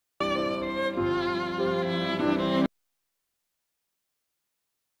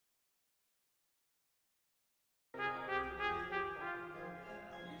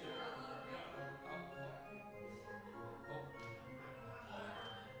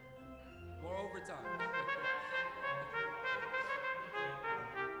time.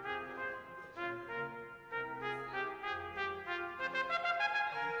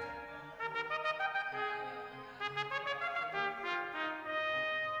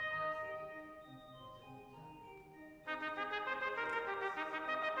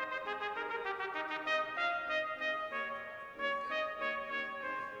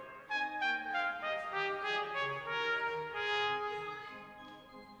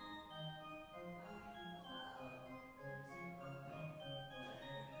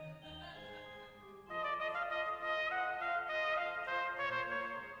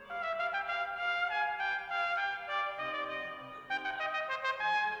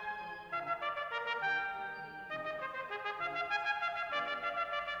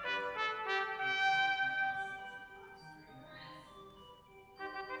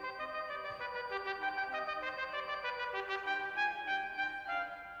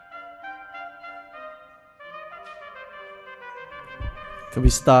 Can we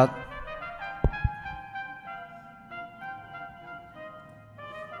start?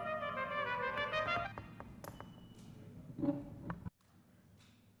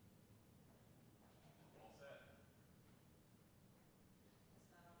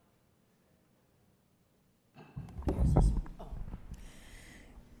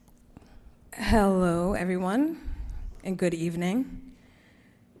 Hello, everyone, and good evening.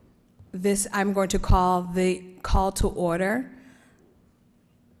 I'm going to call to order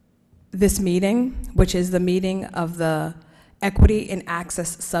this meeting, which is the meeting of the Equity and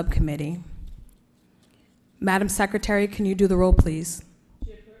Access Subcommittee. Madam Secretary, can you do the roll, please?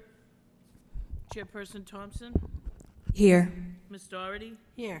 Chairperson Thompson? Here. Ms. Doherty?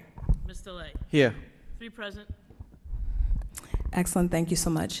 Here. Ms. DeLay? Here. 3 present. Excellent, thank you so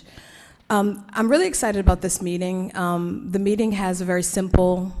much. I'm really excited about this meeting. The meeting has a very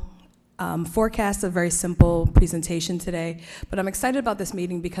simple forecast, a very simple presentation today, but I'm excited about this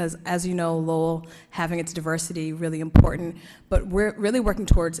meeting because, as you know, Lowell having its diversity really important, but we're really working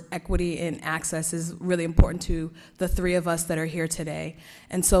towards equity and access is really important to the 3 of us that are here today.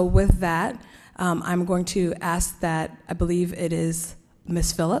 And so with that, I'm going to ask that, I believe it is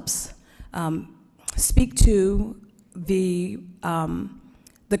Ms. Phillips, speak to the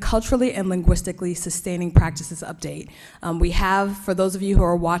culturally and linguistically sustaining practices update. We have, for those of you who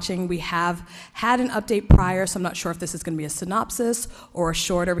are watching, we have had an update prior, so I'm not sure if this is going to be a synopsis or a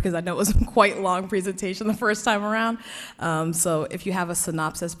shorter, because I know it was a quite long presentation the first time around. So if you have a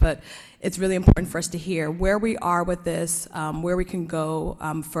synopsis, but it's really important for us to hear where we are with this, where we can go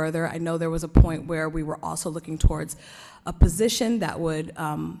further. I know there was a point where we were also looking towards a position that would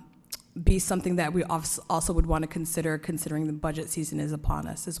be something that we also would want to consider, considering the budget season is upon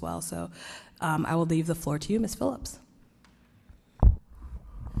us as well. So I will leave the floor to you, Ms. Phillips.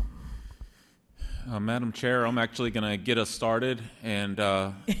 Madam Chair, I'm actually going to get us started, and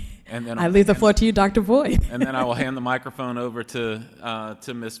then I leave the floor to you, Dr. Boyd. And then I will hand the microphone over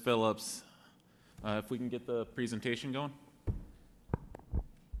to Ms. Phillips. If we can get the presentation going.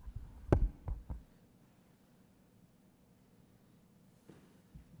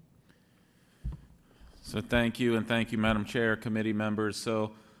 So thank you, and thank you, Madam Chair, committee members.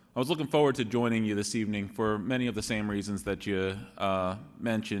 So I was looking forward to joining you this evening for many of the same reasons that you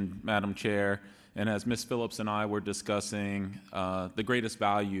mentioned, Madam Chair. And as Ms. Phillips and I were discussing the greatest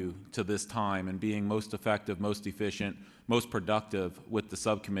value to this time and being most effective, most efficient, most productive with the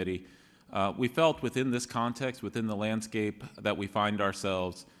subcommittee, we felt within this context, within the landscape that we find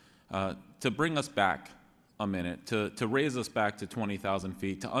ourselves, to bring us back a minute, to raise us back to 20,000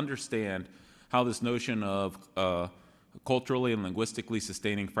 feet, to understand how this notion of culturally and linguistically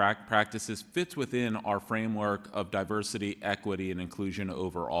sustaining practices fits within our framework of diversity, equity, and inclusion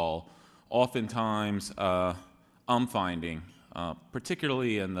overall. Oftentimes, I'm finding,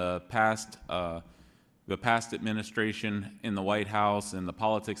 particularly in the past administration in the White House and the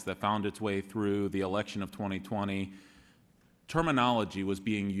politics that found its way through the election of 2020, terminology was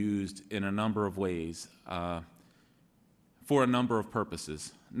being used in a number of ways for a number of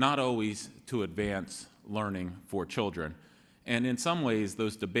purposes, not always to advance learning for children. And in some ways,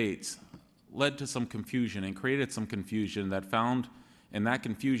 those debates led to some confusion and created some confusion that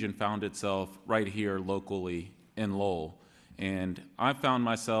confusion found itself right here locally in Lowell. And I found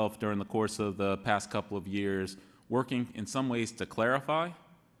myself during the course of the past couple of years working in some ways to clarify,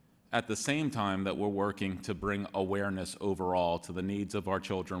 at the same time that we're working to bring awareness overall to the needs of our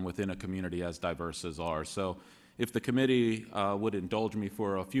children within a community as diverse as ours. So if the committee would indulge me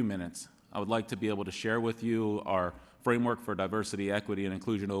for a few minutes, I would like to be able to share with you our framework for diversity, equity, and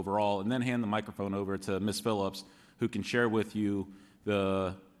inclusion overall, and then hand the microphone over to Ms. Phillips, who can share with you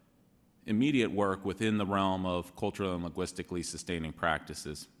the immediate work within the realm of culturally and linguistically sustaining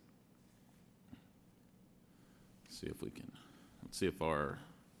practices. Let's see if our,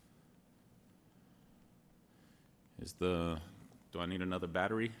 do I need another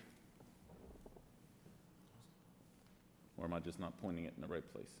battery? Or am I just not pointing it in the right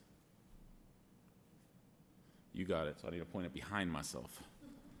place? You got it, so I need to point it behind myself.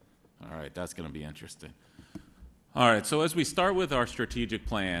 All right, that's going to be interesting. All right, so as we start with our strategic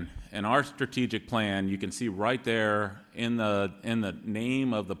plan, and our strategic plan, you can see right there in the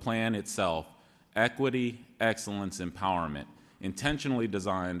name of the plan itself, equity, excellence, empowerment, intentionally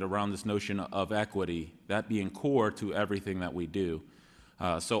designed around this notion of equity, that being core to everything that we do.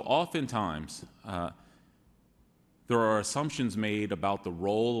 So oftentimes, there are assumptions made about the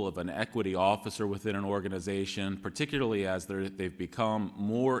role of an equity officer within an organization, particularly as they've become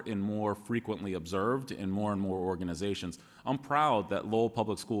more and more frequently observed in more and more organizations. I'm proud that Lowell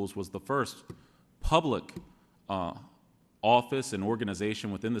Public Schools was the first public office and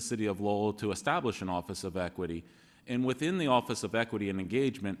organization within the city of Lowell to establish an Office of Equity. And within the Office of Equity and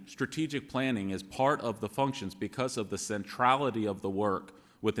Engagement, strategic planning is part of the functions because of the centrality of the work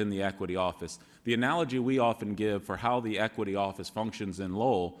within the Equity Office. The analogy we often give for how the Equity Office functions in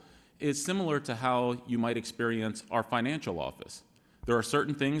Lowell is similar to how you might experience our financial office. There are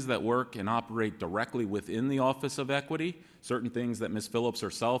certain things that work and operate directly within the Office of Equity, certain things that Ms. Phillips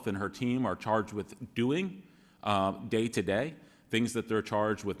herself and her team are charged with doing day to day, things that they're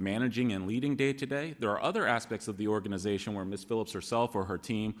charged with managing and leading day to day. There are other aspects of the organization where Ms. Phillips herself or her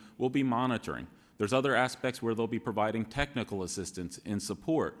team will be monitoring. There's other aspects where they'll be providing technical assistance and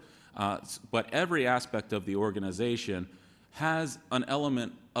support. But every aspect of the organization has an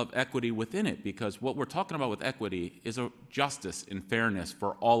element of equity within it, because what we're talking about with equity is a justice and fairness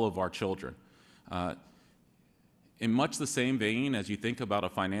for all of our children. In much the same vein as you think about a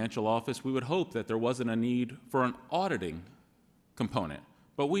financial office, we would hope that there wasn't a need for an auditing component.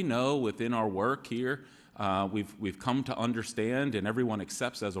 But we know within our work here, we've come to understand, and everyone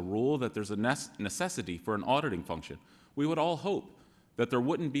accepts as a rule, that there's a necessity for an auditing function. We would all hope that there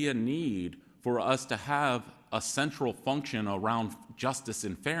wouldn't be a need for us to have a central function around justice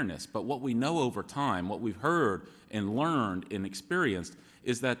and fairness. But what we know over time, what we've heard and learned and experienced,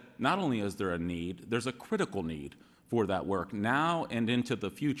 is that not only is there a need, there's a critical need for that work now and into the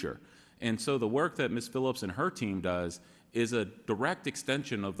future. And so the work that Ms. Phillips and her team does is a direct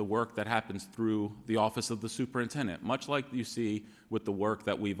extension of the work that happens through the Office of the Superintendent, much like you see with the work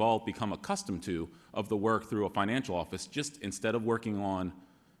that we've all become accustomed to of the work through a financial office. Just instead of working on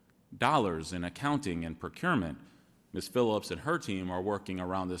dollars and accounting and procurement, Ms. Phillips and her team are working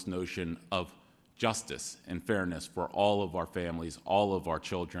around this notion of justice and fairness for all of our families, all of our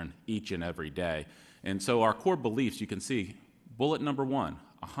children, each and every day. And so our core beliefs, you can see, bullet number 1,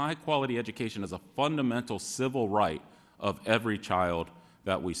 a high-quality education is a fundamental civil right of every child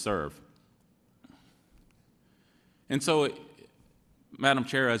that we serve. And so, Madam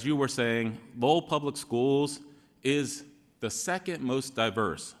Chair, as you were saying, Lowell Public Schools is the second most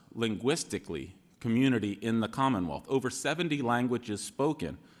diverse, linguistically, community in the Commonwealth. Over 70 languages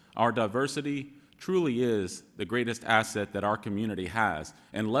spoken. Our diversity truly is the greatest asset that our community has,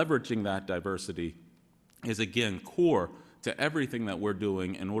 and leveraging that diversity is, again, core to everything that we're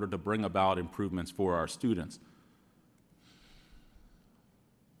doing in order to bring about improvements for our students.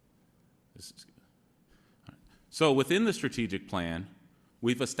 So within the strategic plan,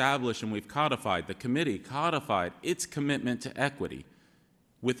 we've established and we've codified, the committee codified its commitment to equity.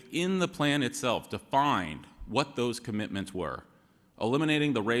 Within the plan itself, defined what those commitments were.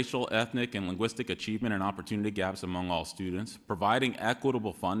 Eliminating the racial, ethnic, and linguistic achievement and opportunity gaps among all students, providing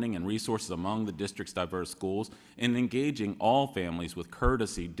equitable funding and resources among the district's diverse schools, and engaging all families with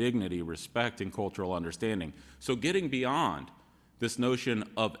courtesy, dignity, respect, and cultural understanding. So getting beyond this notion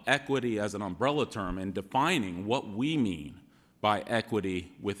of equity as an umbrella term and defining what we mean by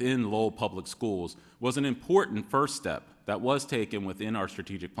equity within Lowell Public Schools was an important first step that was taken within our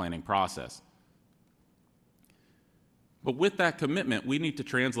strategic planning process. But with that commitment, we need to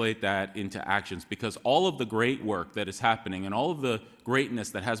translate that into actions, because all of the great work that is happening and all of the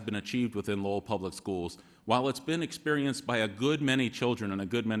greatness that has been achieved within Lowell Public Schools, while it's been experienced by a good many children and a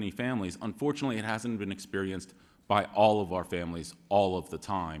good many families, unfortunately it hasn't been experienced by all of our families all of the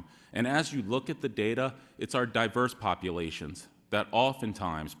time. And as you look at the data, it's our diverse populations that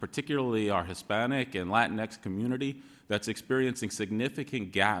oftentimes, particularly our Hispanic and Latinx community, that's experiencing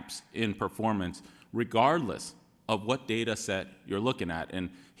significant gaps in performance regardless of what data set you're looking at. And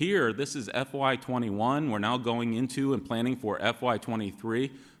here, this is FY21. We're now going into and planning for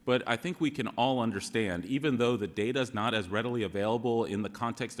FY23. but I think we can all understand, even though the data is not as readily available in the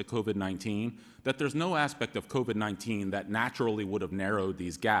context of COVID-19, that there's no aspect of COVID-19 that naturally would have narrowed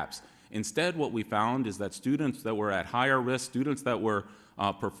these gaps. Instead, what we found is that students that were at higher risk, students that were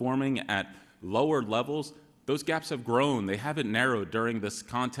performing at lower levels, those gaps have grown. They haven't narrowed during this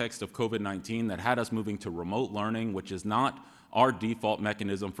context of COVID-19 that had us moving to remote learning, which is not our default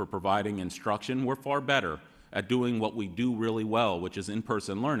mechanism for providing instruction. We're far better at doing what we do really well, which is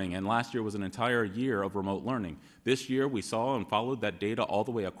in-person learning. And last year was an entire year of remote learning. This year, we saw and followed that data all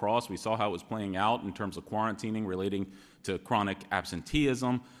the way across. We saw how it was playing out in terms of quarantining relating to chronic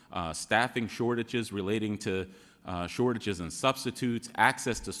absenteeism, staffing shortages relating to shortages in substitutes,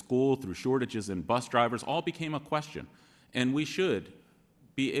 access to school through shortages in bus drivers, all became a question. And we should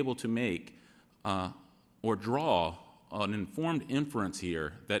be able to make or draw an informed inference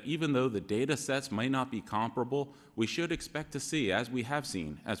here that even though the data sets may not be comparable, we should expect to see, as we have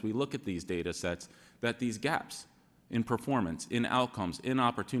seen, as we look at these data sets, that these gaps in performance, in outcomes, in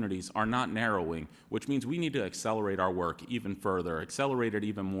opportunities are not narrowing, which means we need to accelerate our work even further, accelerate it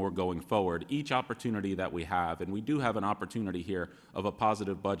even more going forward, each opportunity that we have. And we do have an opportunity here of a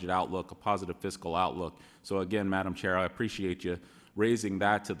positive budget outlook, a positive fiscal outlook. So again, Madam Chair, I appreciate you raising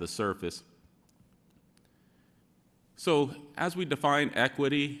that to the surface. So as we define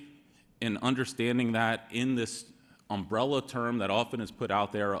equity and understanding that in this umbrella term that often is put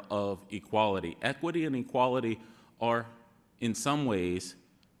out there of equality, equity and equality are in some ways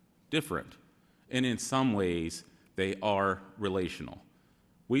different, and in some ways they are relational.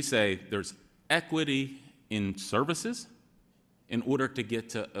 We say there's equity in services in order to get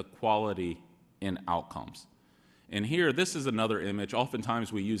to equality in outcomes. And here, this is another image.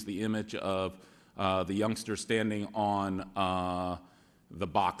 Oftentimes we use the image of the youngster standing on the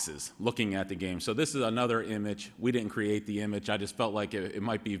boxes, looking at the game. So this is another image. We didn't create the image. I just felt like it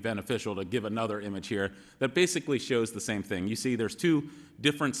might be beneficial to give another image here that basically shows the same thing. You see there's two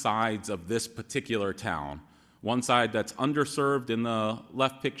different sides of this particular town. One side that's underserved in the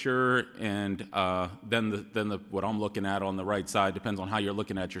left picture, and then what I'm looking at on the right side, depends on how you're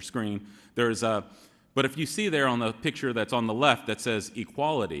looking at your screen. But if you see there on the picture that's on the left that says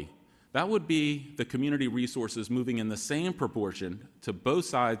equality, that would be the community resources moving in the same proportion to both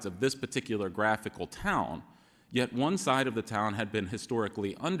sides of this particular graphical town, yet one side of the town had been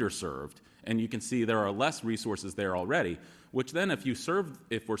historically underserved, and you can see there are less resources there already, which then if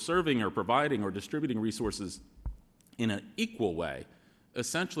we're serving or providing or distributing resources in an equal way,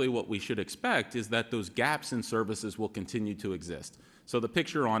 essentially what we should expect is that those gaps in services will continue to exist. So the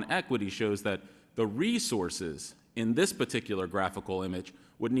picture on equity shows that the resources in this particular graphical image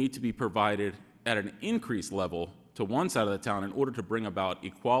would need to be provided at an increased level to one side of the town in order to bring about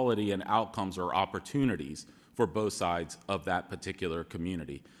equality and outcomes or opportunities for both sides of that particular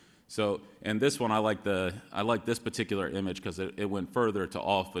community. So, and this one, I like this particular image because it went further to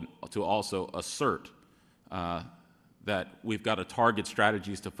also assert that we've got to target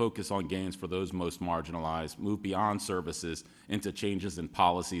strategies to focus on gains for those most marginalized, move beyond services into changes in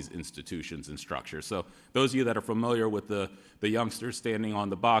policies, institutions, and structures. So those of you that are familiar with the youngsters standing on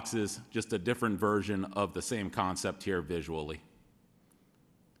the boxes, just a different version of the same concept here visually.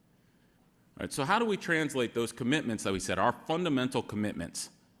 All right, so how do we translate those commitments that we said, our fundamental commitments,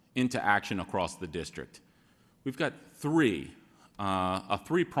 into action across the district? We've got a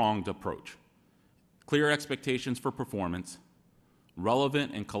three-pronged approach. Clear expectations for performance,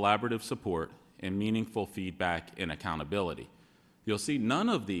 relevant and collaborative support, and meaningful feedback and accountability. You'll see none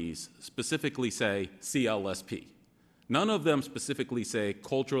of these specifically say CLSP. None of them specifically say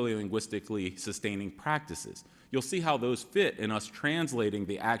culturally and linguistically sustaining practices. You'll see how those fit in us translating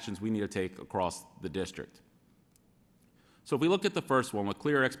the actions we need to take across the district. So if we look at the first one with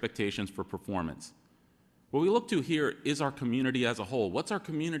clear expectations for performance, what we look to here is our community as a whole. What's our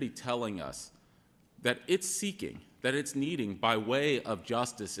community telling us that it's seeking, that it's needing by way of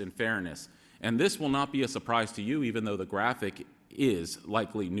justice and fairness? And this will not be a surprise to you, even though the graphic is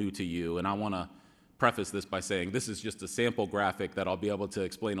likely new to you. And I want to preface this by saying this is just a sample graphic that I'll be able to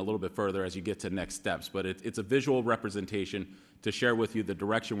explain a little bit further as you get to next steps. But it's a visual representation to share with you the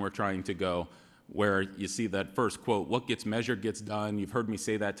direction we're trying to go, where you see that first quote, what gets measured gets done. You've heard me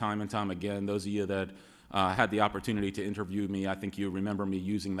say that time and time again. Those of you that had the opportunity to interview me, I think you remember me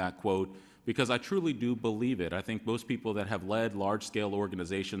using that quote, because I truly do believe it. I think most people that have led large-scale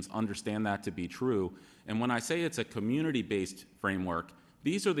organizations understand that to be true. And when I say it's a community-based framework,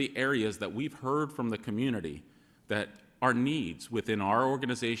 these are the areas that we've heard from the community that are needs within our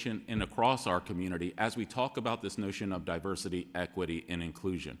organization and across our community as we talk about this notion of diversity, equity, and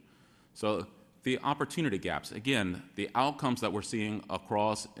inclusion. So the opportunity gaps. Again, the outcomes that we're seeing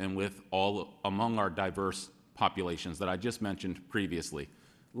across and with all among our diverse populations that I just mentioned previously.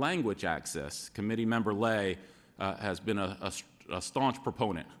 Language access. Committee Member Lay has been a staunch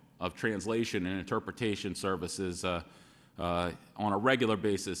proponent of translation and interpretation services on a regular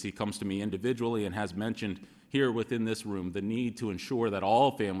basis. He comes to me individually and has mentioned here within this room the need to ensure that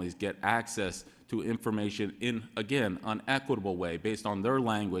all families get access to information in, again, an equitable way based on their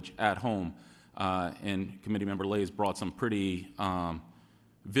language at home. And Committee Member Lay has brought some pretty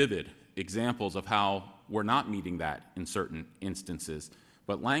vivid examples of how we're not meeting that in certain instances.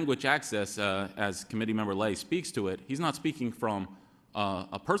 But language access, as Committee Member Lay speaks to it, he's not speaking from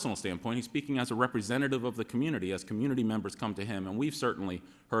a personal standpoint. He's speaking as a representative of the community, as community members come to him. And we've certainly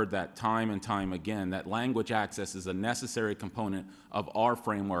heard that time and time again, that language access is a necessary component of our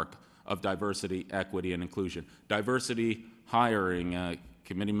framework of diversity, equity, and inclusion. Diversity hiring,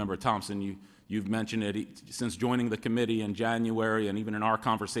 Committee Member Thompson, you've mentioned it since joining the committee in January, and even in our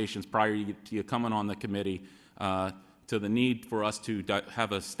conversations prior to you coming on the committee, to the need for us to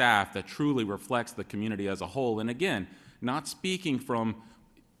have a staff that truly reflects the community as a whole. And again, not speaking from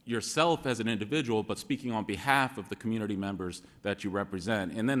yourself as an individual, but speaking on behalf of the community members that you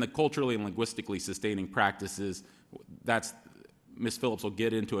represent. And then the culturally and linguistically sustaining practices, that's, Ms. Phillips will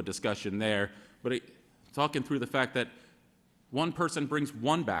get into a discussion there, but talking through the fact that one person brings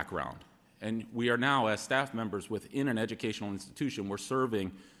one background, and we are now, as staff members within an educational institution, we're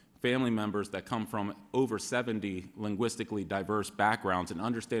serving family members that come from over 70 linguistically diverse backgrounds, and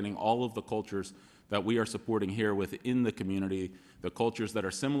understanding all of the cultures that we are supporting here within the community, the cultures that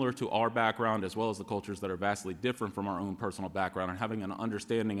are similar to our background as well as the cultures that are vastly different from our own personal background, and having an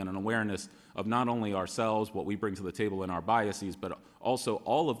understanding and an awareness of not only ourselves, what we bring to the table and our biases, but also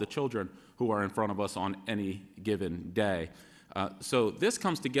all of the children who are in front of us on any given day. So this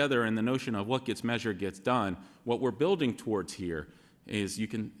comes together in the notion of what gets measured gets done. What we're building towards here is, you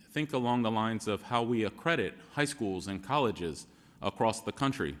can think along the lines of how we accredit high schools and colleges across the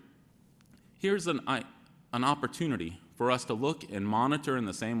country. Here's an opportunity for us to look and monitor in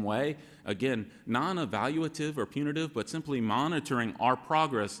the same way, again, non-evaluative or punitive, but simply monitoring our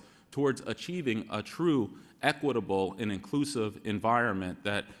progress towards achieving a true, equitable, and inclusive environment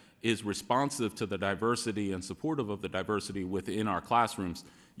that is responsive to the diversity and supportive of the diversity within our classrooms.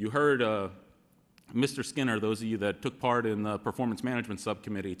 You heard Mr. Skinner, those of you that took part in the Performance Management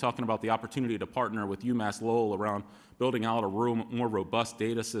Subcommittee, talking about the opportunity to partner with UMass Lowell around building out a more robust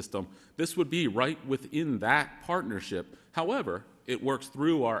data system. This would be right within that partnership. However, it works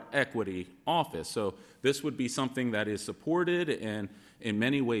through our equity office. So this would be something that is supported and in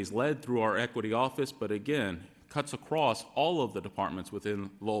many ways led through our equity office, but again, cuts across all of the departments within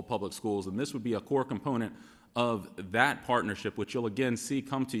Lowell Public Schools. And this would be a core component of that partnership, which you'll again see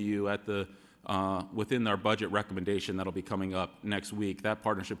come to you at the within our budget recommendation that'll be coming up next week. That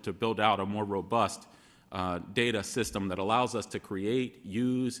partnership to build out a more robust data system that allows us to create,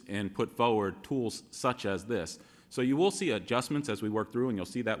 use, and put forward tools such as this. So you will see adjustments as we work through, and you'll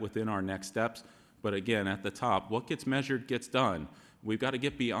see that within our next steps. But again, at the top, what gets measured gets done. We've got to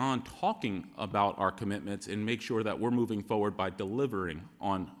get beyond talking about our commitments and make sure that we're moving forward by delivering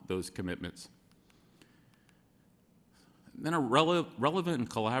on those commitments. Then a relevant and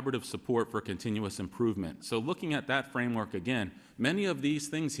collaborative support for continuous improvement. So looking at that framework again, many of these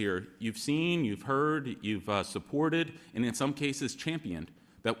things here you've seen, you've heard, you've supported, and in some cases championed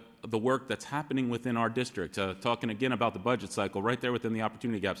that the work that's happening within our district. Talking again about the budget cycle, right there within the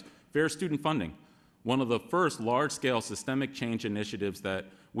opportunity gaps. Fair student funding. One of the first large-scale systemic change initiatives that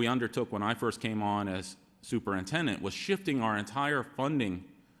we undertook when I first came on as superintendent was shifting our entire funding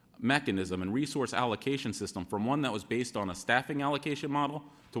mechanism and resource allocation system from one that was based on a staffing allocation model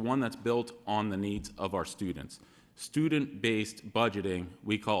to one that's built on the needs of our students. Student-based budgeting,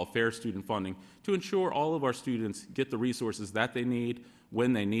 we call fair student funding, to ensure all of our students get the resources that they need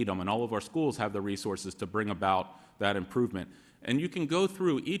when they need them, and all of our schools have the resources to bring about that improvement. And you can go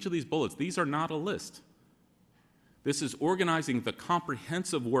through each of these bullets. These are not a list. This is organizing the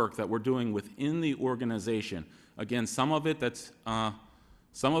comprehensive work that we're doing within the organization. Again, some of it that's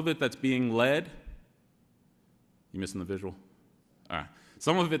being led. You missing the visual? All right.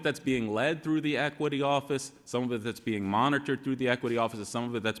 Some of it that's being led through the equity office, some of it that's being monitored through the equity office, and some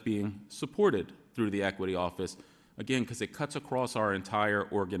of it that's being supported through the equity office. Again, because it cuts across our entire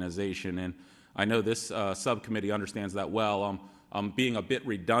organization. And I know this subcommittee understands that well. I'm being a bit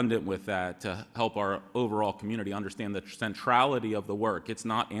redundant with that to help our overall community understand the centrality of the work. It's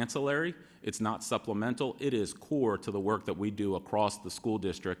not ancillary, it's not supplemental, it is core to the work that we do across the school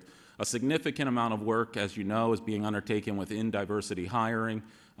district. A significant amount of work, as you know, is being undertaken within diversity hiring.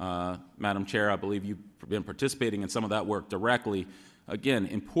 Madam Chair, I believe you've been participating in some of that work directly. Again,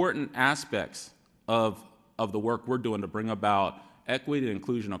 important aspects of the work we're doing to bring about equity and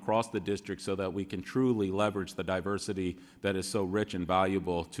inclusion across the district so that we can truly leverage the diversity that is so rich and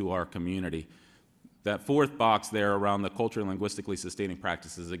valuable to our community. That fourth box there around the culturally and linguistically sustaining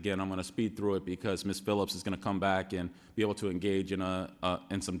practices, again, I'm going to speed through it because Ms. Phillips is going to come back and be able to engage in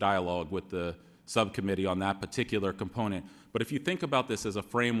some dialogue with the subcommittee on that particular component. But if you think about this as a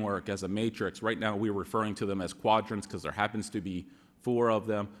framework, as a matrix, right now we're referring to them as quadrants because there happens to be 4 of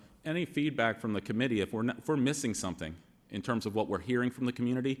them. Any feedback from the committee, if we're missing something in terms of what we're hearing from the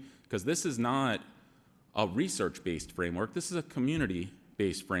community, because this is not a research-based framework, this is a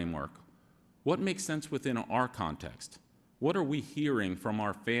community-based framework. What makes sense within our context? What are we hearing from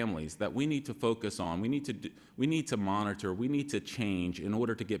our families that we need to focus on? We need to monitor, we need to change in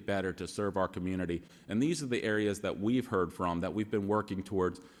order to get better to serve our community. And these are the areas that we've heard from, that we've been working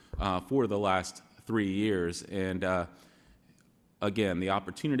towards for the last 3 years. And again, the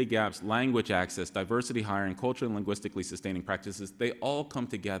opportunity gaps, language access, diversity hiring, culturally and linguistically sustaining practices, they all come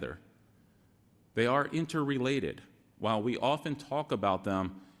together. They are interrelated. While we often talk about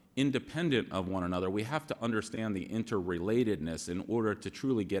them independent of one another, we have to understand the interrelatedness in order to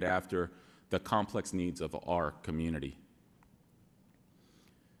truly get after the complex needs of our community.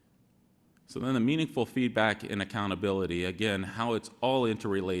 So then the meaningful feedback and accountability, again, how it's all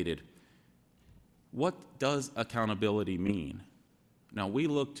interrelated. What does accountability mean? Now, we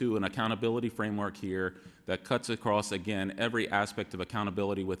look to an accountability framework here that cuts across, again, every aspect of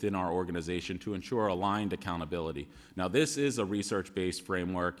accountability within our organization to ensure aligned accountability. Now, this is a research-based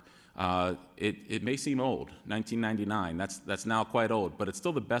framework. It may seem old, 1999. That's now quite old, but it's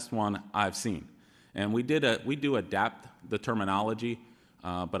still the best one I've seen. And we do adapt the terminology,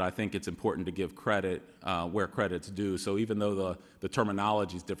 but I think it's important to give credit where credit's due. So even though the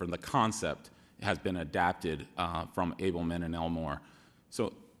terminology is different, the concept has been adapted from Abelman and Elmore.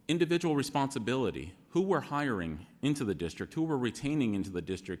 So individual responsibility, who we're hiring into the district, who we're retaining into the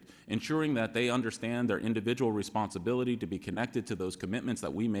district, ensuring that they understand their individual responsibility to be connected to those commitments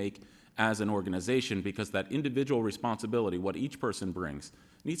that we make as an organization, because that individual responsibility, what each person brings,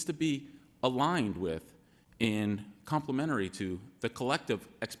 needs to be aligned with and complementary to the collective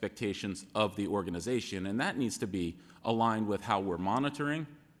expectations of the organization, and that needs to be aligned with how we're monitoring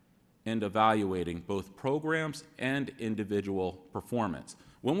and evaluating both programs and individual performance.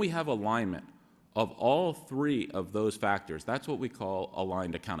 When we have alignment of all 3 of those factors, that's what we call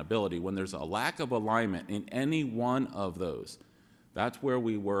aligned accountability. When there's a lack of alignment in any one of those, that's where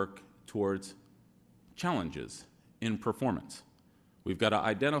we work towards challenges in performance. We've got to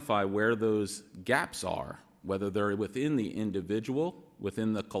identify where those gaps are, whether they're within the individual,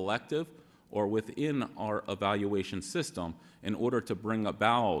 within the collective, or within our evaluation system, in order to bring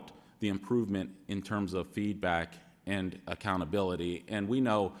about the improvement in terms of feedback and accountability. And we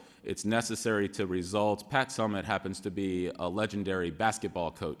know it's necessary to results. Pat Summit happens to be a legendary basketball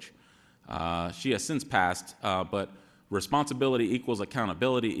coach. She has since passed, but responsibility equals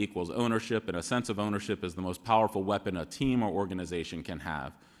accountability equals ownership, and a sense of ownership is the most powerful weapon a team or organization can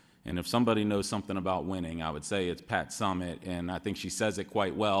have. And if somebody knows something about winning, I would say it's Pat Summit, and I think she says it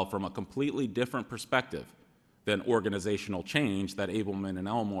quite well from a completely different perspective than organizational change that Abelman and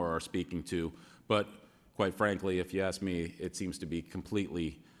Elmore are speaking to. But quite frankly, if you ask me, it seems to be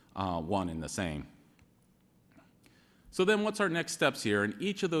completely one and the same. So then what's our next steps here? In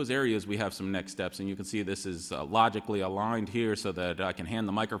each of those areas, we have some next steps, and you can see this is logically aligned here so that I can hand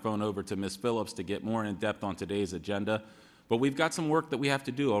the microphone over to Ms. Phillips to get more in depth on today's agenda. But we've got some work that we have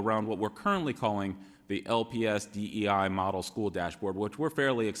to do around what we're currently calling the LPS DEI Model School Dashboard, which we're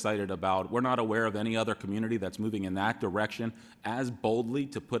fairly excited about. We're not aware of any other community that's moving in that direction as boldly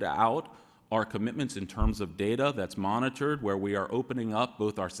to put out our commitments in terms of data that's monitored, where we are opening up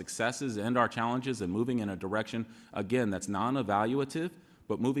both our successes and our challenges and moving in a direction, again, that's non-evaluative,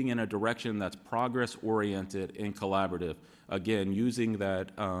 but moving in a direction that's progress-oriented and collaborative. Again, using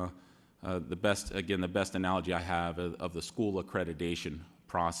that, the best analogy I have of the school accreditation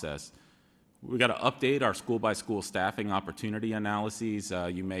process. We've got to update our school-by-school staffing opportunity analyses.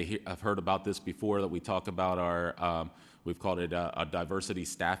 You may have heard about this before, that we talk about our, we've called it a diversity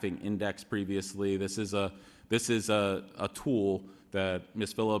staffing index previously. This is a tool that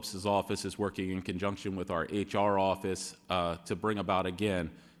Ms. Phillips' office is working in conjunction with our HR office to bring about,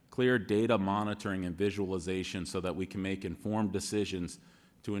 again, clear data monitoring and visualization so that we can make informed decisions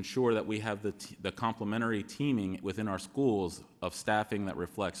to ensure that we have the complementary teaming within our schools of staffing that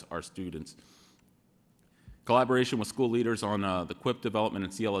reflects our students. Collaboration with school leaders on the QUIP development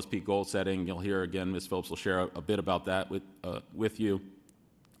and CLSP goal setting. You'll hear again, Ms. Phillips will share a bit about that with you.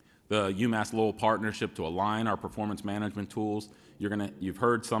 The UMass Lowell partnership to align our performance management tools. You've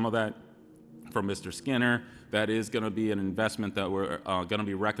heard some of that from Mr. Skinner. That is going to be an investment that we're going to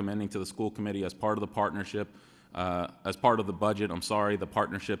be recommending to the school committee as part of the partnership, as part of the budget, the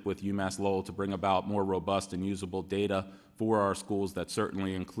partnership with UMass Lowell to bring about more robust and usable data for our schools. That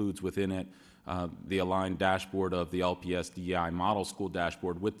certainly includes within it the aligned dashboard of the LPS DEI model school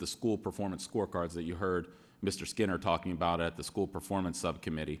dashboard with the school performance scorecards that you heard Mr. Skinner talking about at the school performance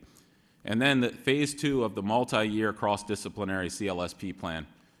subcommittee. And then the phase 2 of the multi-year cross-disciplinary CLSP plan.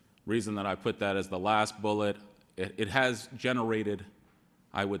 Reason that I put that as the last bullet, it has generated,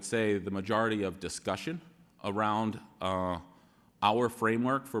 I would say, the majority of discussion around our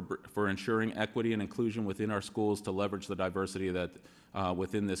framework for ensuring equity and inclusion within our schools to leverage the diversity that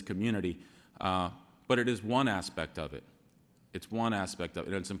within this community. But it is one aspect of it. It's one aspect of it,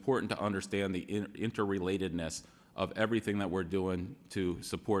 and it's important to understand the interrelatedness of everything that we're doing to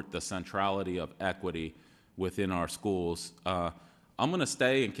support the centrality of equity within our schools. I'm going to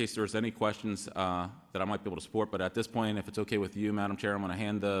stay in case there's any questions that I might be able to support, but at this point, if it's okay with you, Madam Chair, I'm going to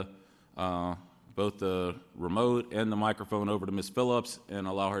hand both the remote and the microphone over to Ms. Phillips and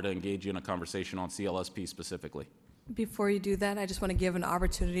allow her to engage you in a conversation on CLSP specifically. Before you do that, I just want to give an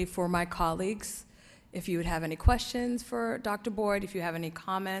opportunity for my colleagues. If you would have any questions for Dr. Boyd, if you have any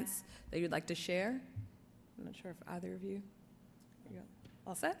comments that you'd like to share. I'm not sure if either of you.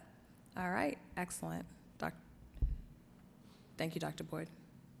 All set? All right, excellent. Thank you, Dr. Boyd.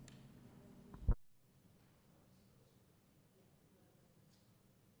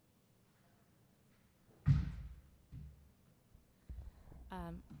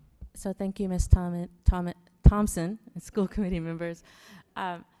 So thank you, Ms. Thompson and school committee members.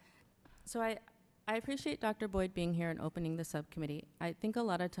 So I appreciate Dr. Boyd being here and opening the subcommittee. I think a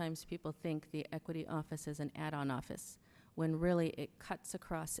lot of times people think the equity office is an add-on office, when really it cuts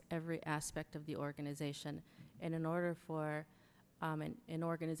across every aspect of the organization. And in order for an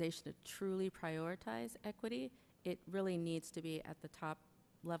organization to truly prioritize equity, it really needs to be at the top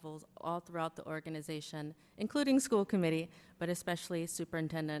levels all throughout the organization, including school committee, but especially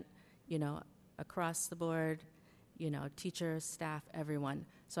superintendent, across the board, teachers, staff, everyone.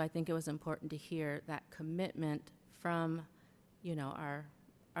 So I think it was important to hear that commitment from,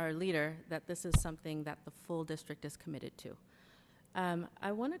 our leader that this is something that the full district is committed to.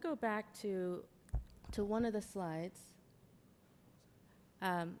 I want to go back to one of the slides.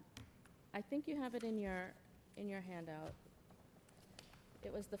 I think you have it in your handout.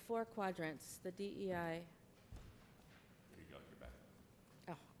 It was the 4 quadrants, the DEI. Here you go, you're back.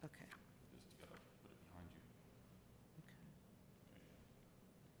 Oh, okay. Just gotta put it behind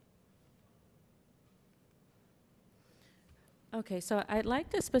you. Okay, so I'd like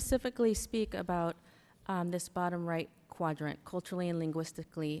to specifically speak about this bottom right quadrant, culturally and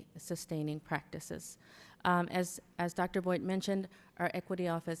linguistically sustaining practices. As Dr. Boyd mentioned, our equity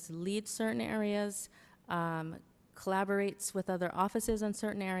office leads certain areas, collaborates with other offices in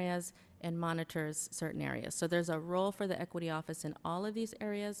certain areas, and monitors certain areas. So there's a role for the equity office in all of these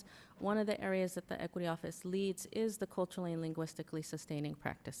areas. One of the areas that the equity office leads is the culturally and linguistically sustaining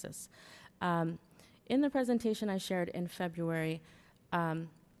practices. In the presentation I shared in February,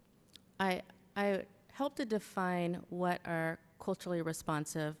 I helped to define what are culturally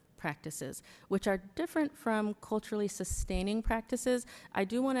responsive practices, which are different from culturally sustaining practices. I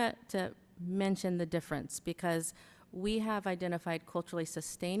do want to mention the difference because we have identified culturally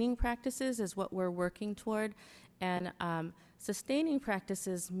sustaining practices as what we're working toward, and sustaining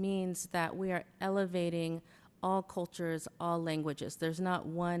practices means that we are elevating all cultures, all languages. There's not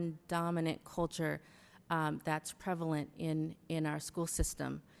one dominant culture that's prevalent in our school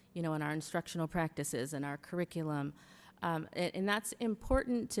system, in our instructional practices and our curriculum. And that's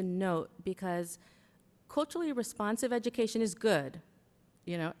important to note because culturally responsive education is good.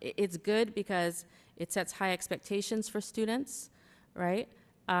 It's good because it sets high expectations for students, right?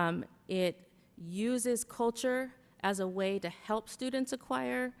 It uses culture as a way to help students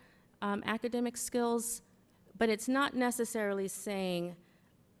acquire academic skills, but it's not necessarily saying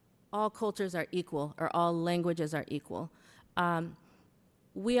all cultures are equal or all languages are equal.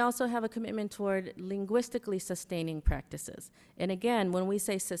 We also have a commitment toward linguistically sustaining practices. And again, when we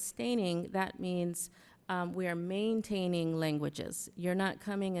say sustaining, that means we are maintaining languages. You're not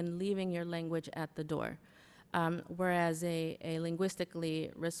coming and leaving your language at the door. Whereas a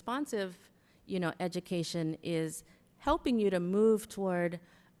linguistically responsive, education is helping you to move toward,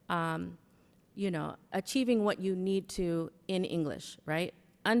 achieving what you need to in English, right?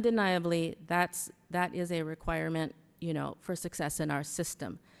 undeniably, that is a requirement, you know, for success in our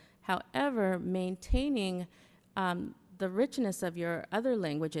system. However, maintaining the richness of your other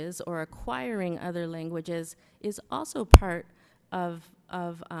languages or acquiring other languages is also part of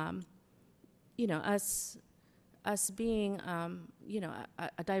you know, us being, you know,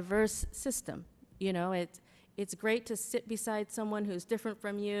 a diverse system. You know, it's great to sit beside someone who's different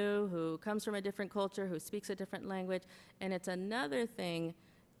from you, who comes from a different culture, who speaks a different language, and it's another thing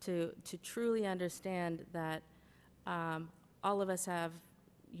to truly understand that all of us have,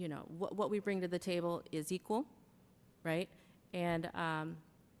 you know, what we bring to the table is equal, right? And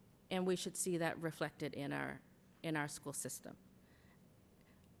we should see that reflected in our school system.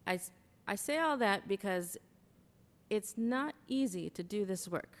 I say all that because it's not easy to do this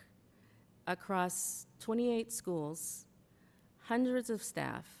work across 28 schools, hundreds of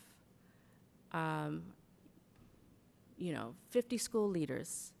staff, you know, 50 school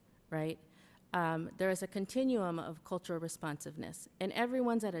leaders, right? There is a continuum of cultural responsiveness, and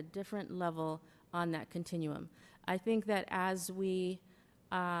everyone's at a different level on that continuum. I think that as we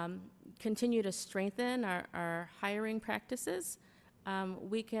continue to strengthen our hiring practices,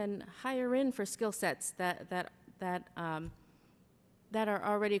 we can hire in for skill sets that are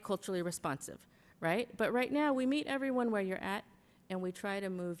already culturally responsive, right? But right now, we meet everyone where you're at, and we try to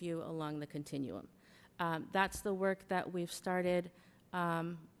move you along the continuum. That's the work that we've started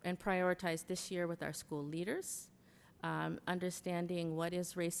and prioritized this year with our school leaders, understanding what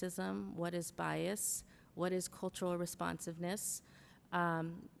is racism, what is bias, what is cultural responsiveness,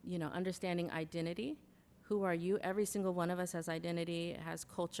 you know, understanding identity. Who are you? Every single one of us has identity, has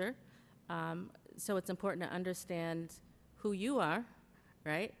culture. So it's important to understand who you are,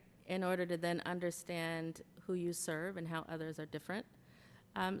 right, in order to then understand who you serve and how others are different.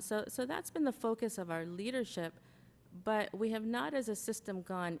 So that's been the focus of our leadership, but we have not as a system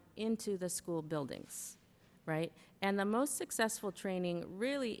gone into the school buildings, right? And the most successful training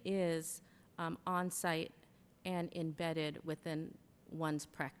really is on-site and embedded within one's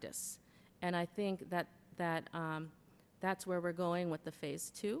practice. And I think that's where we're going with the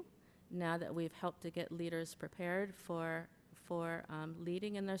phase 2, now that we've helped to get leaders prepared for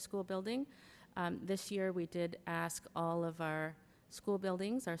leading in their school building. This year we did ask all of our school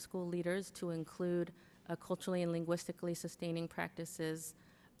buildings, our school leaders, to include a culturally and linguistically sustaining practices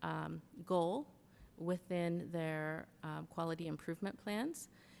goal within their quality improvement plans.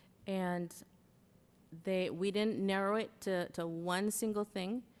 And we didn't narrow it to one single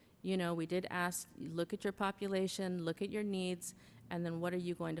thing. You know, we did ask, look at your population, look at your needs, and then what are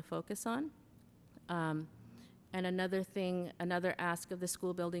you going to focus on? And another ask of the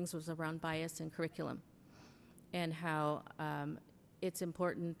school buildings was around bias in curriculum, and how it's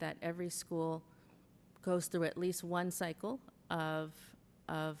important that every school goes through at least one cycle of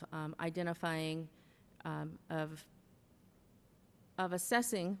identifying, of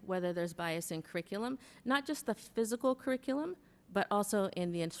assessing whether there's bias in curriculum, not just the physical curriculum, but also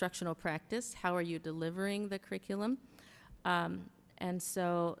in the instructional practice. How are you delivering the curriculum? And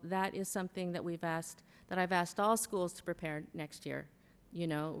so that is something that I've asked all schools to prepare next year. You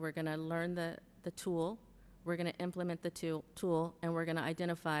know, we're gonna learn the tool, we're gonna implement the tool, and we're gonna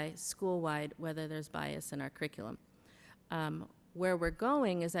identify school-wide whether there's bias in our curriculum. Where we're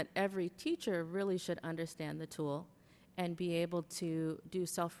going is that every teacher really should understand the tool and be able to do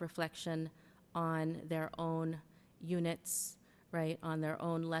self-reflection on their own units, right, on their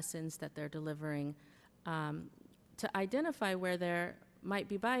own lessons that they're delivering, to identify where there might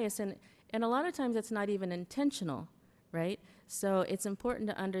be bias. And a lot of times it's not even intentional, right? So it's important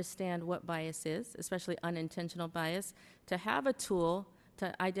to understand what bias is, especially unintentional bias, to have a tool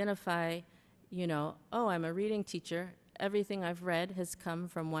to identify, you know, oh, I'm a reading teacher. Everything I've read has come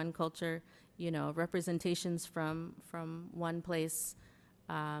from one culture, you know, representations from one place,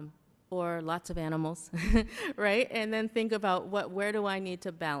 or lots of animals, right? And then think about where do I need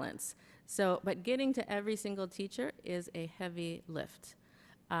to balance? So, but getting to every single teacher is a heavy lift.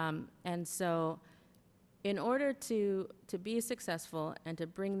 And so in order to be successful and to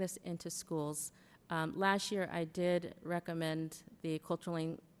bring this into schools, last year I did recommend the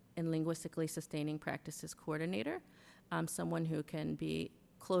culturally and linguistically sustaining practices coordinator, someone who can be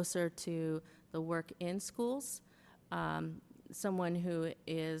closer to the work in schools, someone who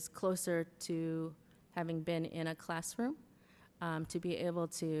is closer to having been in a classroom, to be able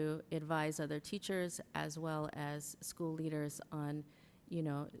to advise other teachers as well as school leaders on, you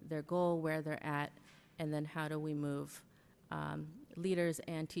know, their goal, where they're at, and then how do we move leaders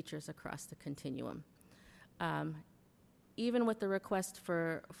and teachers across the continuum. Even with the request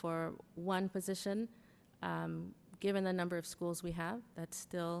for one position, Given the number of schools we have, that's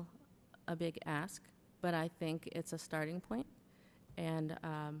still a big ask, but I think it's a starting point. And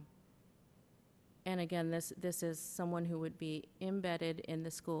again, this is someone who would be embedded in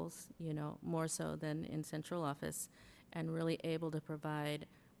the schools, you know, more so than in central office, and really able to provide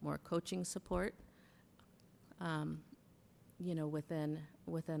more coaching support, you know, within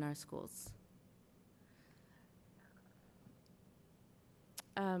our schools.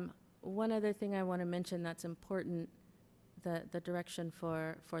 One other thing I want to mention that's important, the direction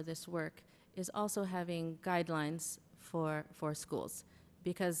for this work, is also having guidelines for schools,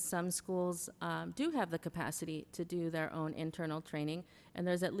 because some schools do have the capacity to do their own internal training, and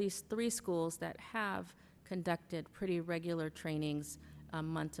there's at least 3 schools that have conducted pretty regular trainings,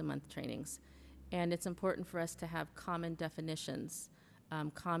 month-to-month trainings. And it's important for us to have common definitions,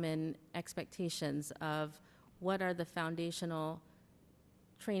 common expectations of what are the foundational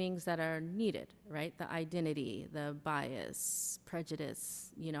trainings that are needed, right? The identity, the bias,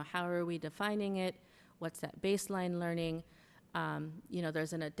 prejudice, you know, how are we defining it? What's that baseline learning? You know,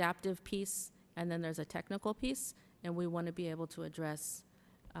 there's an adaptive piece, and then there's a technical piece, and we want to be able to address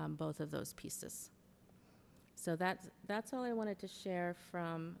both of those pieces. So that's all I wanted to share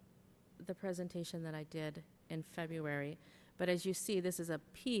from the presentation that I did in February. But as you see, this is a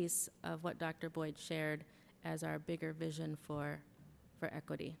piece of what Dr. Boyd shared as our bigger vision for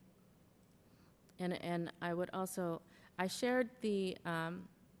equity. And I would also, I shared the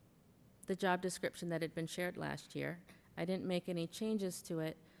job description that had been shared last year. I didn't make any changes to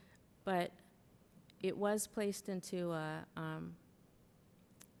it, but it was placed into a,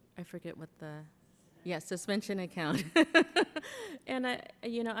 I forget what suspension account. And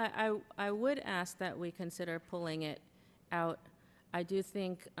I would ask that we consider pulling it out. I do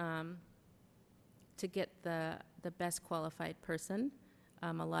think to get the best qualified person,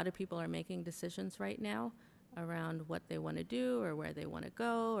 a lot of people are making decisions right now around what they want to do or where they want to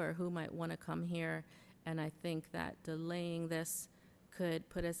go or who might want to come here. And I think that delaying this could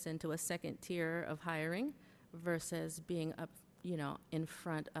put us into a second tier of hiring versus being up, you know, in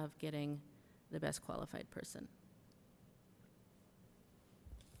front of getting the best qualified person.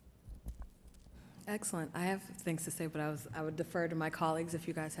 Excellent. I have things to say, but I would defer to my colleagues if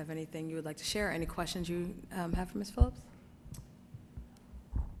you guys have anything you would like to share. Any questions you have for Ms. Phillips?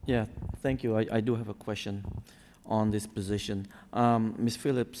 Yeah, thank you. I do have a question on this position. Ms.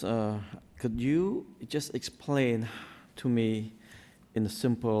 Phillips, could you just explain to me in a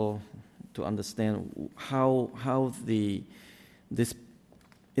simple, to understand how this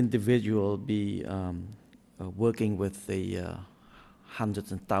individual be working with the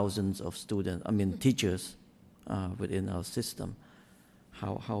hundreds and thousands of students, I mean teachers within our system?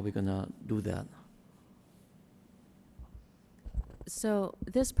 How are we gonna do that? So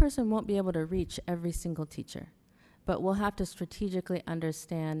this person won't be able to reach every single teacher, but we'll have to strategically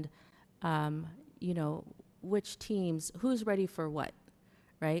understand, you know, which teams, who's ready for what,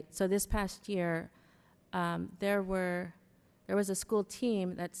 right? So this past year, there was a school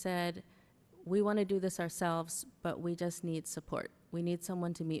team that said, we want to do this ourselves, but we just need support. We need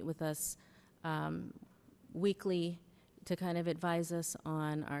someone to meet with us weekly to kind of advise us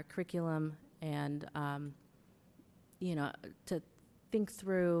on our curriculum and, you know, to think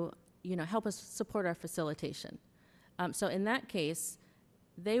through, you know, help us support our facilitation. So in that case,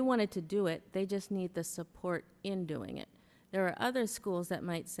 they wanted to do it, they just need the support in doing it. There are other schools that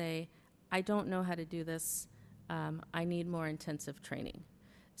might say, I don't know how to do this, I need more intensive training.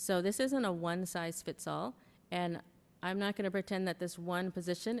 So this isn't a one-size-fits-all, and I'm not going to pretend that this one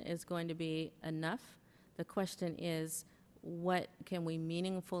position is going to be enough. The question is, what can we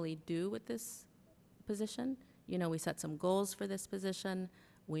meaningfully do with this position? You know, we set some goals for this position,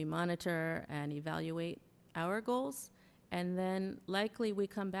 we monitor and evaluate our goals, and then likely we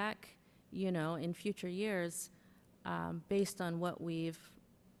come back, you know, in future years based on what we've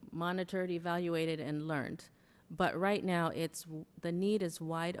monitored, evaluated, and learned. But right now, the need is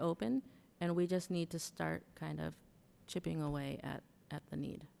wide open, and we just need to start kind of chipping away at the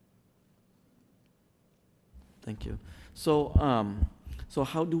need. Thank you. So, so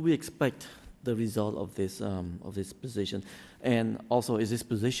how do we expect the result of this position? And also, is this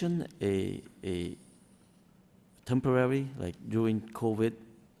position a temporary, like during COVID,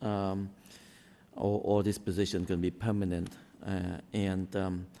 or this position can be permanent?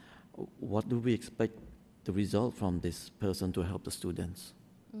 And what do we expect the result from this person to help the students?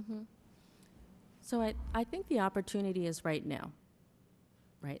 Mm-hmm. So I think the opportunity is right now,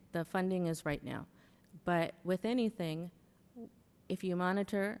 right? The funding is right now. But with anything, if you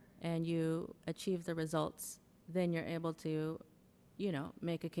monitor and you achieve the results, then you're able to, you know,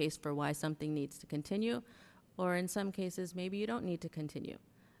 make a case for why something needs to continue or in some cases, maybe you don't need to continue.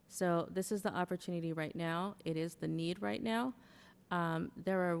 So this is the opportunity right now. It is the need right now.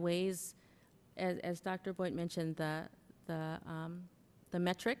 There are ways, as Dr. Boyd mentioned, the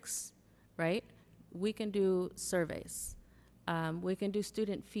metrics, right? We can do surveys. We can do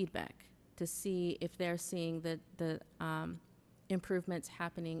student feedback to see if they're seeing the improvements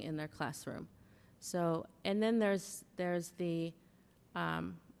happening in their classroom. So, and then there's the,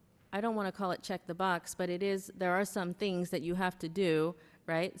 I don't want to call it check the box, but there are some things that you have to do,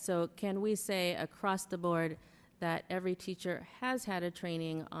 right? So can we say across the board that every teacher has had a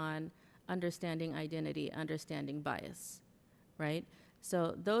training on understanding identity, understanding bias, right?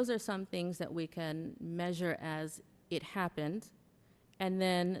 So those are some things that we can measure as it happened. And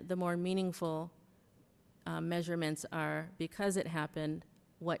then the more meaningful measurements are, because it happened,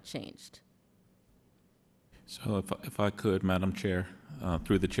 what changed? So if I could, Madam Chair,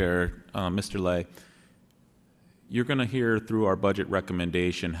 through the chair, Mr. Lay, you're going to hear through our budget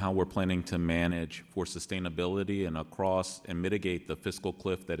recommendation how we're planning to manage for sustainability and across and mitigate the fiscal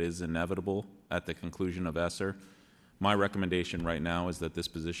cliff that is inevitable at the conclusion of ESSER. My recommendation right now is that this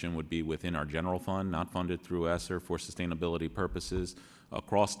position would be within our general fund, not funded through ESSER for sustainability purposes.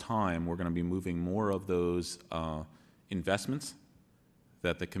 Across time, we're going to be moving more of those investments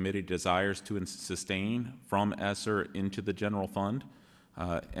that the committee desires to sustain from ESSER into the general fund.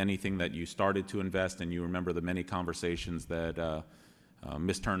 Anything that you started to invest, and you remember the many conversations that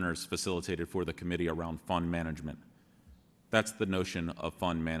Ms. Turner's facilitated for the committee around fund management. That's the notion of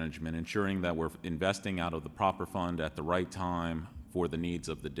fund management, ensuring that we're investing out of the proper fund at the right time for the needs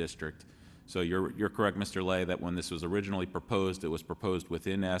of the district. So you're correct, Mr. Lay, that when this was originally proposed, it was proposed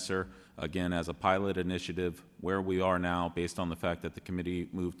within ESSER, again, as a pilot initiative. Where we are now, based on the fact that the committee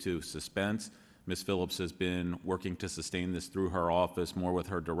moved to suspense, Ms. Phillips has been working to sustain this through her office, more with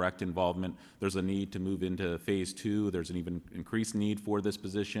her direct involvement. There's a need to move into phase 2. There's an even increased need for this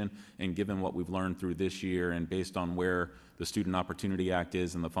position, and given what we've learned through this year and based on where the Student Opportunity Act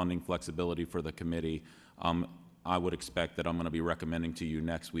is and the funding flexibility for the committee, I would expect that I'm going to be recommending to you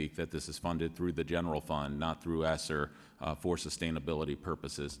next week that this is funded through the general fund, not through ESSER for sustainability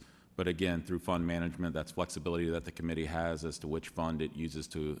purposes. But again, through fund management, that's flexibility that the committee has as to which fund it uses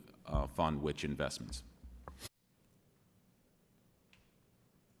to fund which investments.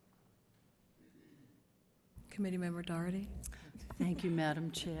 Committee Member Doherty. Thank you,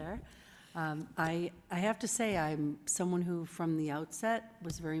 Madam Chair. I have to say I'm someone who from the outset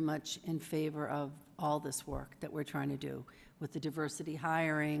was very much in favor of all this work that we're trying to do with the diversity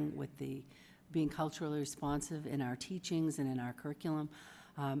hiring, with the being culturally responsive in our teachings and in our curriculum.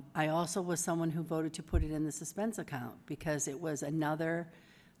 I also was someone who voted to put it in the suspense account because it was another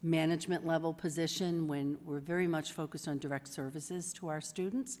management level position when we're very much focused on direct services to our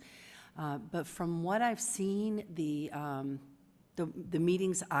students. But from what I've seen, the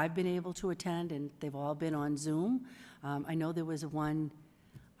meetings I've been able to attend, and they've all been on Zoom. I know there was one,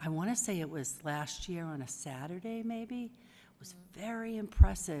 I want to say it was last year on a Saturday maybe. It was very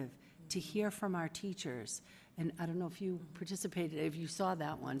impressive to hear from our teachers. And I don't know if you participated, if you saw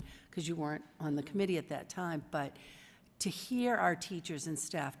that one, because you weren't on the committee at that time, but to hear our teachers and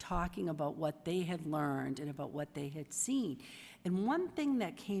staff talking about what they had learned and about what they had seen. And one thing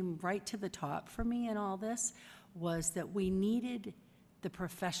that came right to the top for me in all this was that we needed the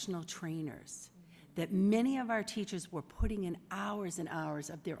professional trainers, that many of our teachers were putting in hours and hours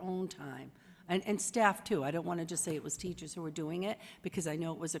of their own time, and staff too. I don't want to just say it was teachers who were doing it, because I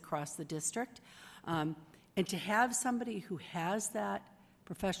know it was across the district. And to have somebody who has that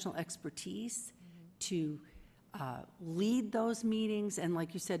professional expertise to lead those meetings, and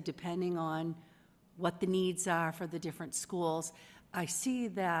like you said, depending on what the needs are for the different schools, I see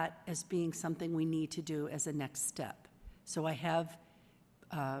that as being something we need to do as a next step. So I have,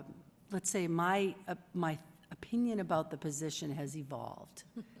 let's say, my opinion about the position has evolved,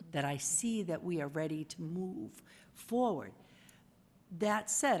 that I see that we are ready to move forward. That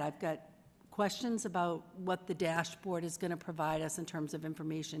said, I've got questions about what the dashboard is going to provide us in terms of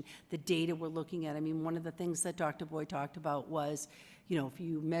information, the data we're looking at. I mean, one of the things that Dr. Boyd talked about was, you know, if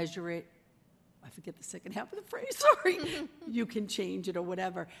you measure it, I forget the second half of the phrase, sorry, you can change it or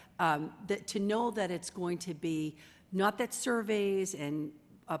whatever. That to know that it's going to be, not that surveys and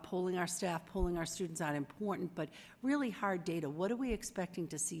polling our staff, polling our students aren't important, but really hard data. What are we expecting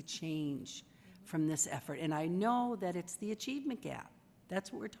to see change from this effort? And I know that it's the achievement gap.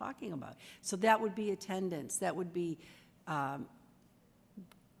 That's what we're talking about. So that would be attendance, that would be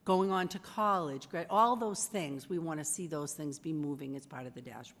going on to college, all those things. We want to see those things be moving as part of the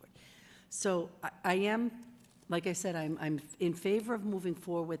dashboard. So I am, like I said, I'm in favor of moving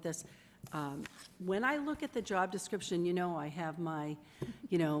forward with this. When I look at the job description, I have my,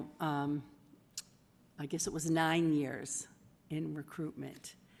 I guess it was 9 years in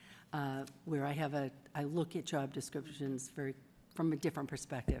recruitment, where I look at job descriptions from a different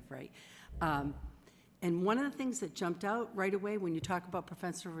perspective, right? And one of the things that jumped out right away when you talk about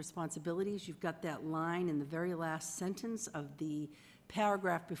professional responsibilities, you've got that line in the very last sentence of the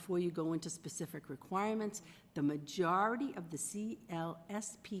paragraph before you go into specific requirements. The majority of the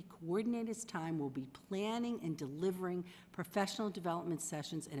CLSP coordinator's time will be planning and delivering professional development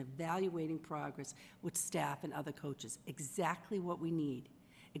sessions and evaluating progress with staff and other coaches. Exactly what we need.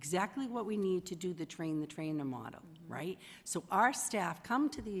 Exactly what we need to do the train-the-trainer model, right? So our staff come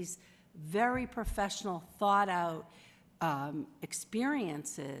to these very professional, thought-out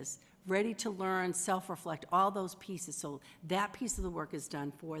experiences, ready to learn, self-reflect, all those pieces. So that piece of the work is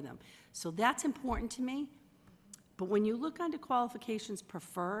done for them. So that's important to me. But when you look under qualifications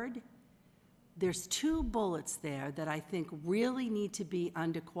preferred, there's 2 bullets there that I think really need to be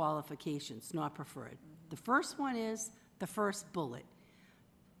under qualifications, not preferred. The first one is the first bullet.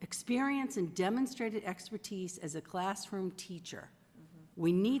 Experience and demonstrated expertise as a classroom teacher.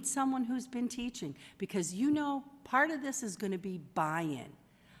 We need someone who's been teaching, because part of this is going to be buy-in.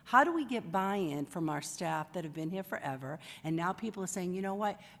 How do we get buy-in from our staff that have been here forever, and now people are saying, you know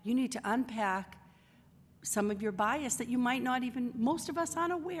what, you need to unpack some of your bias that you might not even, most of us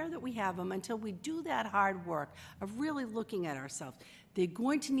aren't aware that we have them until we do that hard work of really looking at ourselves. They're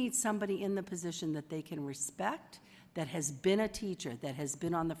going to need somebody in the position that they can respect, that has been a teacher, that has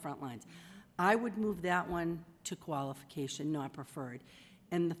been on the front lines. I would move that one to qualification, not preferred.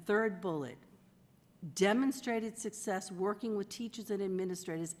 And the third bullet, demonstrated success working with teachers and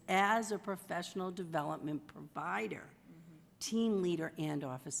administrators as a professional development provider, team leader,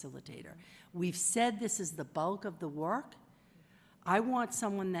 and/or facilitator. We've said this is the bulk of the work. I want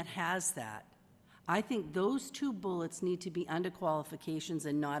someone that has that. I think those 2 bullets need to be under qualifications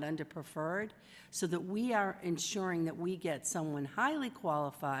and not under preferred, so that we are ensuring that we get someone highly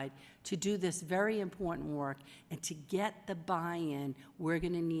qualified to do this very important work and to get the buy-in we're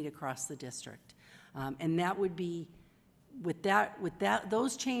going to need across the district. And that would be, with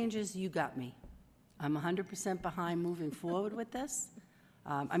those changes, you got me. I'm 100% behind moving forward with this.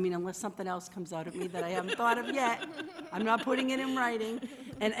 Unless something else comes out of me that I haven't thought of yet. I'm not putting it in writing.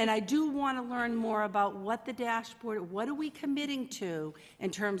 And I do want to learn more about what the dashboard, what are we committing to in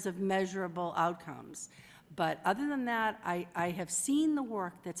terms of measurable outcomes. But other than that, I have seen the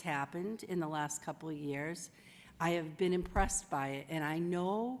work that's happened in the last couple of years. I have been impressed by it, and I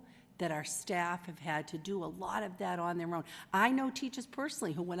know that our staff have had to do a lot of that on their own. I know teachers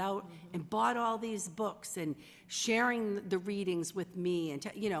personally who went out and bought all these books and sharing the readings with me, and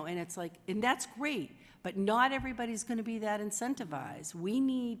and it's like, and that's great, but not everybody's going to be that incentivized. We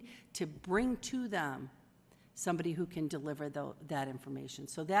need to bring to them somebody who can deliver that information.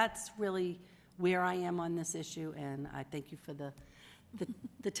 So that's really where I am on this issue, and I thank you for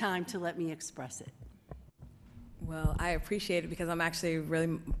the time to let me express it. Well, I appreciate it because I'm actually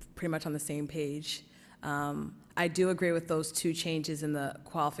really pretty much on the same page. I do agree with those 2 changes in the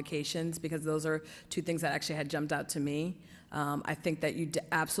qualifications, because those are 2 things that actually had jumped out to me. I think that you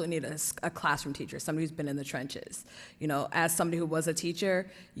absolutely need a classroom teacher, somebody who's been in the trenches. As somebody who was a teacher,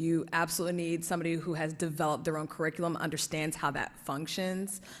 you absolutely need somebody who has developed their own curriculum, understands how that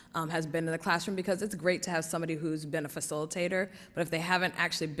functions, has been in the classroom, because it's great to have somebody who's been a facilitator, but if they haven't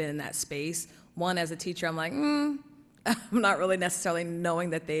actually been in that space, one, as a teacher, I'm like, I'm not really necessarily knowing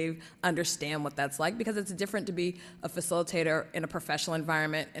that they understand what that's like, because it's different to be a facilitator in a professional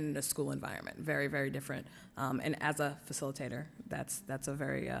environment and in a school environment. Very, very different. And as a facilitator, that's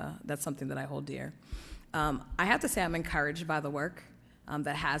something that I hold dear. I have to say I'm encouraged by the work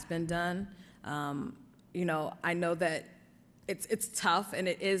that has been done. I know that it's tough, and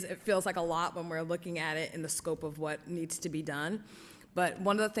it feels like a lot when we're looking at it in the scope of what needs to be done. But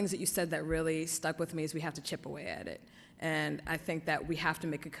one of the things that you said that really stuck with me is we have to chip away at it. And I think that we have to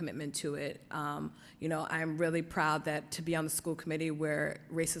make a commitment to it. I'm really proud that to be on the school committee where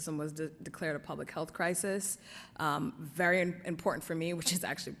racism was declared a public health crisis. Very important for me, which is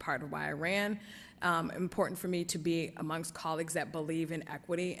actually part of why I ran. Important for me to be amongst colleagues that believe in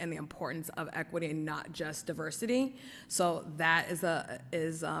equity and the importance of equity and not just diversity. So that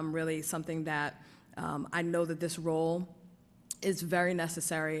is really something that I know that this role is very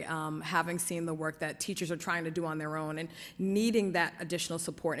necessary, having seen the work that teachers are trying to do on their own and needing that additional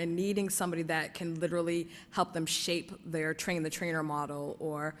support and needing somebody that can literally help them shape their train-the-trainer model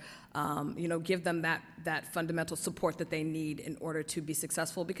or, give them that fundamental support that they need in order to be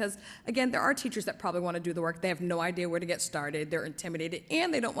successful. Because, again, there are teachers that probably want to do the work. They have no idea where to get started. They're intimidated,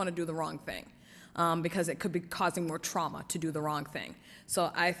 and they don't want to do the wrong thing. Because it could be causing more trauma to do the wrong thing.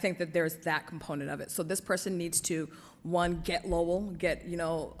 So I think that there's that component of it. So this person needs to, one, get Lowell,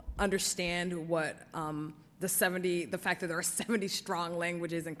 understand what the fact that there are 70 strong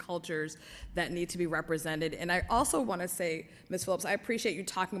languages and cultures that need to be represented. And I also want to say, Ms. Phillips, I appreciate you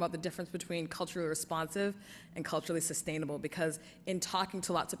talking about the difference between culturally responsive and culturally sustainable, because in talking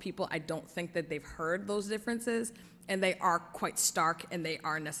to lots of people, I don't think that they've heard those differences, and they are quite stark, and they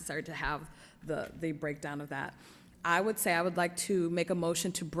are necessary to have the breakdown of that. I would say I would like to make a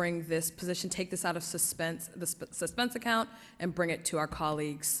motion to bring this position, take this out of suspense, the suspense account, and bring it to our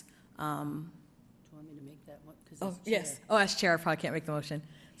colleagues. Do you want me to make that one? 'Cause Oh, as chair. yes. Oh, as chair, I probably can't make the motion.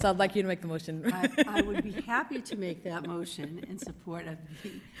 So I'd like you to make the motion. I would be happy to make that motion in support of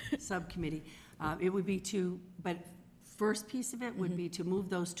the subcommittee. It would be but first piece of it would be to move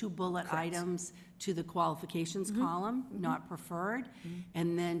those two bullet items to the qualifications column, not preferred,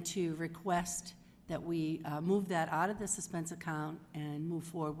 and then to request that we move that out of the suspense account and move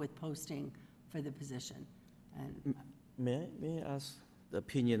forward with posting for the position. And May I ask the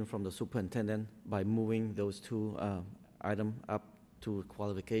opinion from the superintendent by moving those two items up to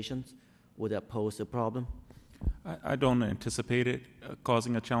qualifications? Would that pose a problem? I don't anticipate it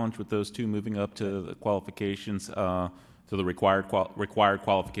causing a challenge with those two moving up to the qualifications, to the required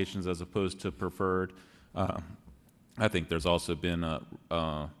qualifications as opposed to preferred. I think there's also been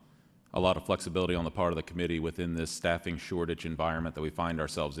a lot of flexibility on the part of the committee within this staffing shortage environment that we find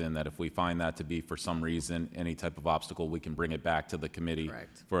ourselves in, that if we find that to be for some reason any type of obstacle, we can bring it back to the committee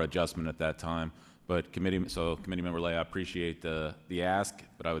Correct. for adjustment at that time. But Committee Member Lay, I appreciate the ask,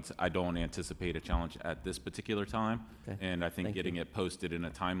 but I don't anticipate a challenge at this particular time. Okay. And I think Thank getting you. it posted in a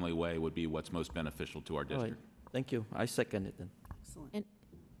timely way would be what's most beneficial to our All right, district. thank you. I second it then. excellent. And-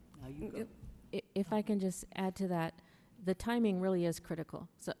 Now you go. If I can just add to that, the timing really is critical.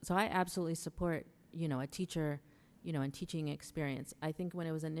 So I absolutely support, a teacher, and teaching experience. I think when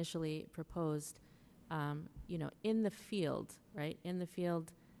it was initially proposed, in the field, right, in the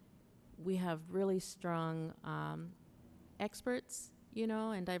field, we have really strong experts,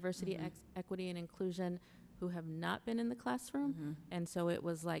 and diversity, equity, and inclusion who have not been in the classroom. And so it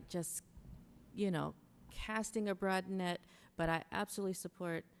was like just, casting a broad net, but I absolutely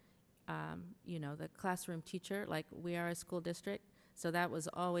support the classroom teacher, like we are a school district, so that was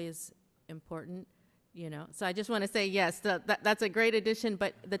always important, So I just want to say, yes, that's a great addition,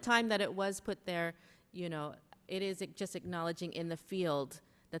 but the time that it was put there, it is just acknowledging in the field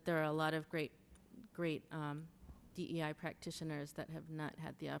that there are a lot of great DEI practitioners that have not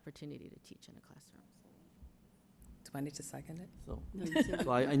had the opportunity to teach in a classroom. Do I need to second it? So, No, you said-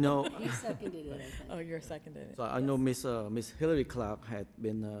 so I know, You seconded it, I think. Oh, you're seconding it. so I know Miss Hillary Clark had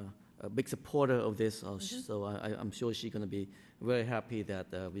been a big supporter of this, so I'm sure she's going to be very happy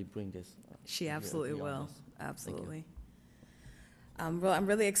that we bring this. She here at absolutely the will, office. absolutely. Well, I'm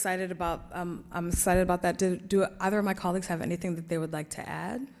really excited about, I'm excited about that. Do either of my colleagues have anything that they would like to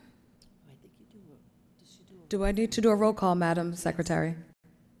add? I think you do. Does she do Do I need to do a roll call, Madam Secretary?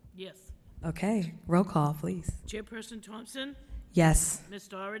 Yes. Okay, roll call, please. Chairperson Thompson, Yes, Ms.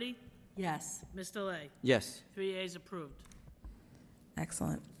 Doherty, Yes. Ms. Delay. Yes. 3 yeas approved.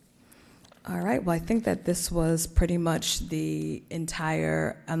 excellent. All right, well, I think that this was pretty much the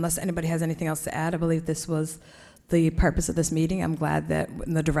entire, unless anybody has anything else to add, I believe this was the purpose of this meeting. I'm glad that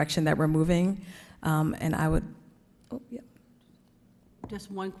in the direction that we're moving, and I would,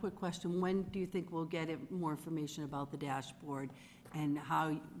 Just one quick question. When do you think we'll get more information about the dashboard and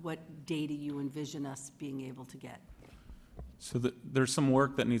what data you envision us being able to get? So there's some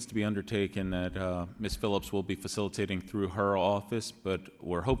work that needs to be undertaken that Ms. Phillips will be facilitating through her office, but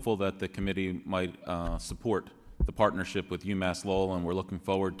we're hopeful that the committee might support the partnership with UMass Lowell, and we're looking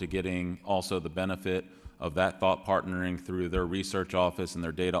forward to getting also the benefit of that thought partnering through their research office and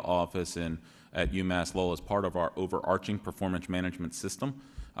their data office and at UMass Lowell as part of our overarching performance management system.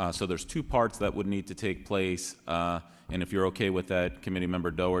 So there's two parts that would need to take place, and if you're okay with that, Committee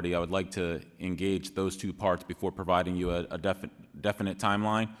Member Doherty, I would like to engage those two parts before providing you a definite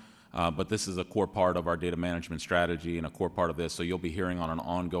timeline. But this is a core part of our data management strategy and a core part of this, so you'll be hearing on an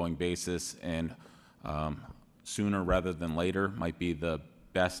ongoing basis, and sooner rather than later might be the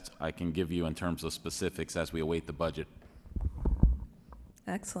best I can give you in terms of specifics as we await the budget.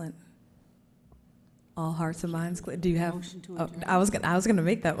 excellent. All hearts and minds clear. Do you have? Motion to Oh, adjourn. I was gonna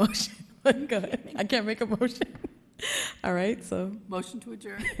make that motion. Go ahead. I can't make a motion. All right, so Motion to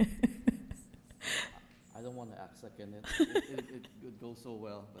adjourn. I don't want to act second. It goes so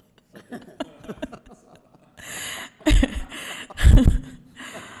well, but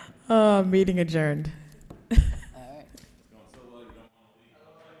second. meeting adjourned.